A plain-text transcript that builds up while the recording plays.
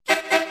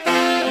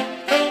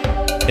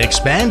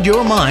Expand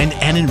your mind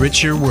and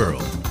enrich your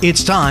world.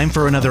 It's time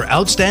for another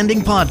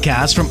outstanding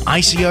podcast from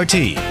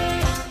I.C.R.T.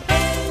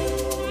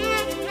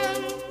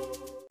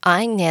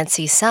 I'm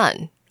Nancy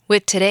Sun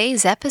with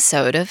today's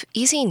episode of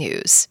Easy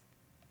News.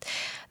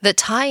 The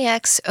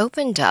Tai-Ex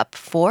opened up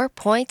 4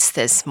 points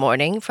this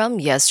morning from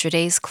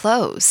yesterday's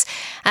close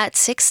at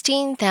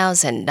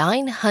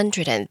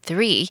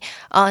 16,903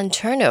 on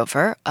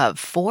turnover of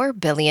 4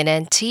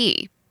 billion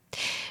NT.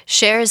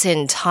 Shares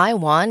in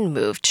Taiwan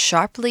moved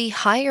sharply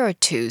higher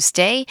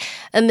Tuesday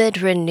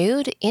amid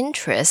renewed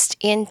interest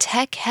in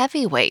tech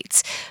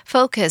heavyweights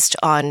focused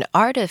on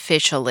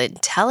artificial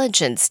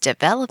intelligence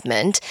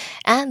development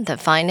and the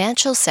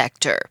financial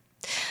sector.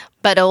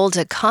 But old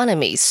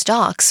economy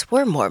stocks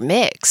were more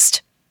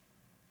mixed.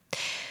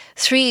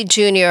 3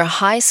 junior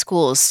high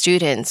school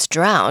students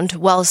drowned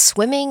while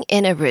swimming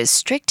in a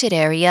restricted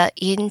area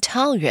in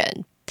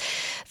Taoyuan.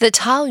 The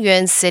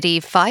Taoyuan City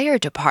Fire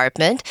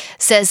Department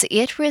says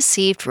it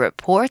received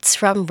reports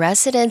from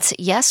residents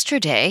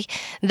yesterday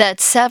that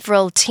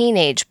several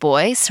teenage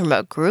boys from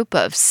a group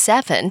of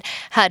 7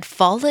 had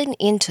fallen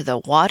into the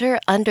water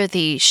under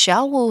the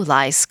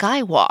Xiaowulai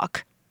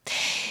Skywalk.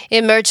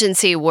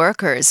 Emergency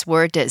workers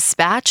were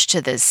dispatched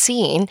to the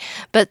scene,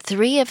 but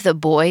 3 of the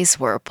boys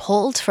were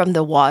pulled from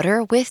the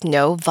water with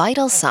no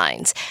vital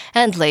signs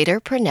and later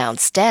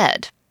pronounced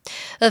dead.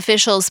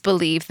 Officials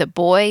believe the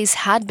boys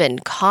had been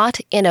caught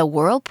in a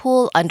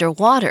whirlpool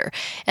underwater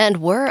and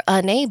were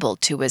unable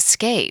to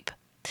escape.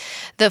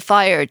 The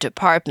fire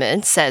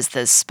department says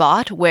the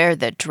spot where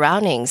the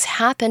drownings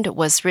happened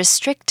was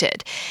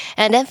restricted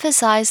and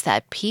emphasized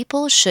that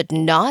people should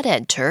not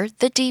enter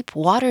the deep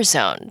water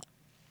zone.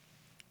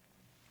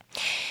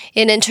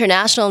 In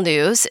international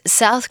news,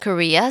 South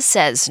Korea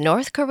says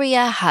North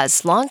Korea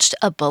has launched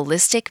a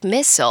ballistic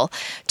missile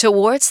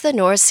towards the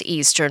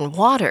northeastern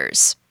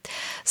waters.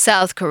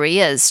 South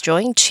Korea's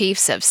Joint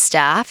Chiefs of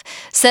Staff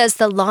says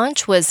the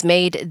launch was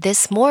made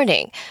this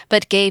morning,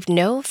 but gave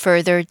no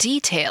further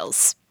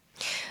details.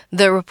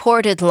 The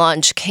reported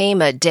launch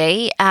came a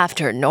day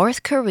after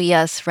North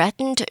Korea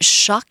threatened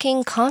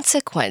shocking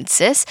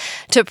consequences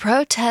to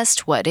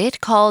protest what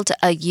it called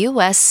a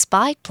U.S.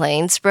 spy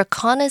plane's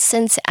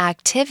reconnaissance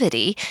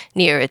activity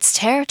near its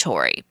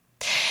territory.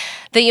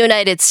 The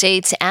United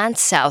States and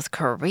South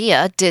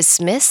Korea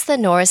dismissed the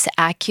North's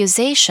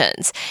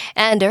accusations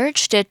and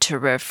urged it to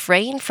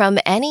refrain from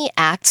any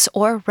acts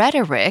or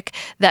rhetoric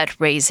that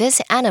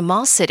raises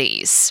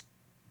animosities.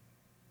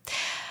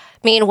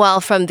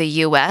 Meanwhile, from the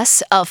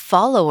U.S., a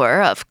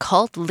follower of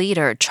cult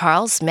leader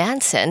Charles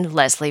Manson,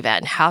 Leslie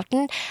Van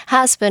Houten,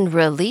 has been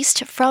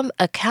released from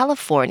a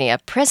California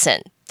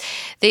prison.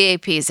 The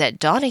AP's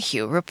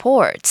Donahue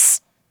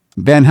reports.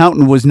 Van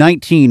Houten was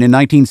 19 in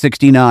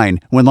 1969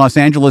 when Los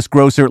Angeles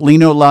grocer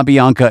Lino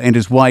LaBianca and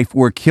his wife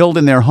were killed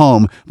in their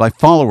home by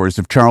followers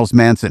of Charles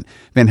Manson.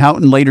 Van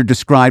Houten later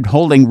described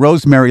holding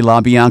Rosemary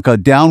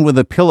LaBianca down with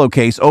a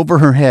pillowcase over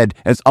her head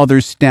as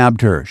others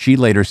stabbed her. She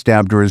later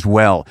stabbed her as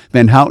well.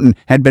 Van Houten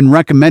had been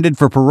recommended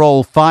for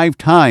parole 5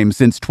 times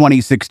since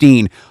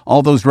 2016.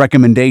 All those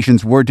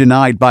recommendations were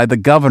denied by the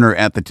governor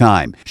at the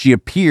time. She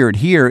appeared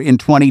here in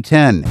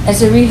 2010.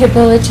 As a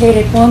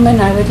rehabilitated woman,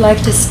 I would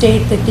like to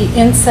state that the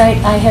insight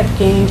I have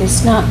gained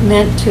is not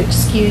meant to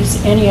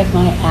excuse any of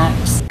my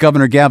acts.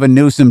 Governor Gavin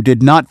Newsom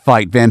did not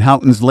fight Van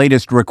Houten's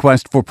latest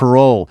request for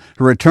parole.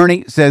 Her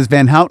attorney says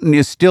Van Houten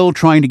is still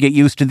trying to get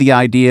used to the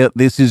idea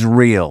this is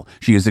real.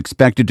 She is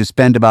expected to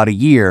spend about a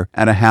year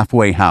at a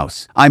halfway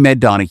house. I'm Ed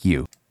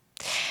Donahue.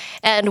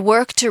 And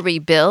work to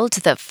rebuild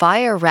the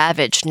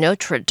fire-ravaged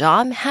Notre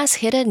Dame has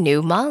hit a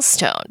new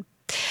milestone.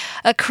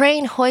 A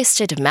crane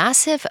hoisted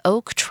massive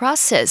oak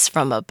trusses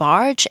from a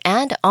barge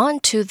and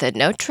onto the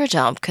Notre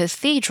Dame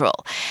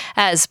Cathedral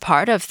as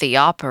part of the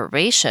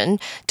operation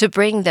to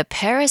bring the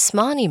Paris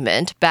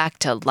monument back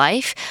to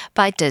life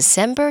by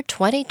December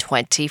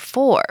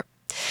 2024.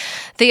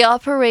 The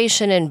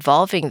operation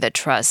involving the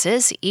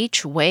trusses,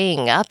 each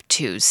weighing up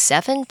to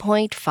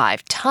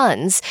 7.5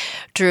 tons,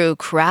 drew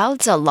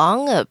crowds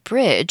along a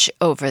bridge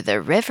over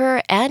the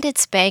river and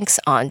its banks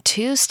on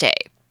Tuesday.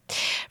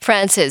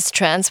 France's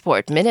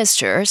transport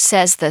minister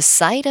says the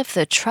sight of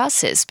the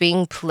trusses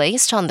being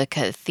placed on the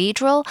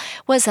cathedral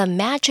was a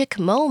magic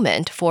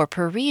moment for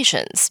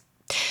Parisians.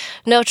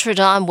 Notre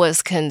Dame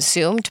was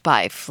consumed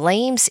by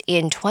flames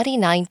in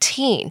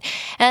 2019,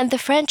 and the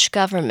French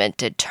government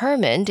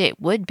determined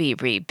it would be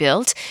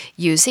rebuilt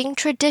using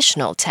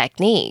traditional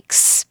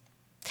techniques.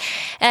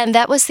 And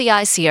that was the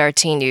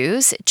I.C.R.T.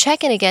 news.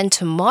 Check in again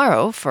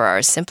tomorrow for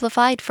our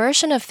simplified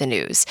version of the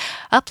news,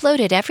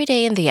 uploaded every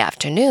day in the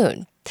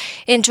afternoon.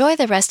 Enjoy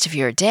the rest of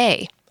your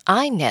day.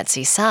 I'm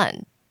Nancy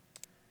Sun.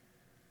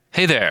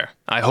 Hey there.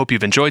 I hope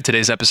you've enjoyed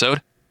today's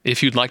episode.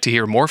 If you'd like to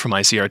hear more from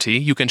I.C.R.T.,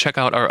 you can check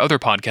out our other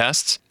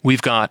podcasts.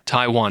 We've got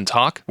Taiwan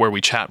Talk, where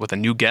we chat with a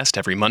new guest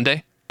every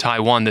Monday,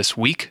 Taiwan This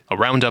Week, a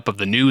roundup of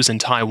the news in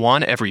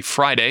Taiwan every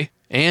Friday,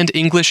 and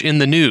English in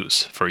the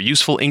News, for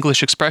useful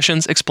English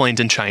expressions explained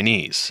in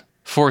Chinese.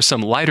 For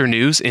some lighter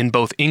news in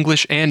both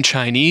English and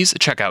Chinese,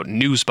 check out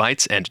News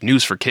Bites and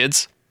News for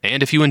Kids.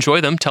 And if you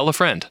enjoy them, tell a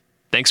friend.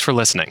 Thanks for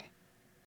listening.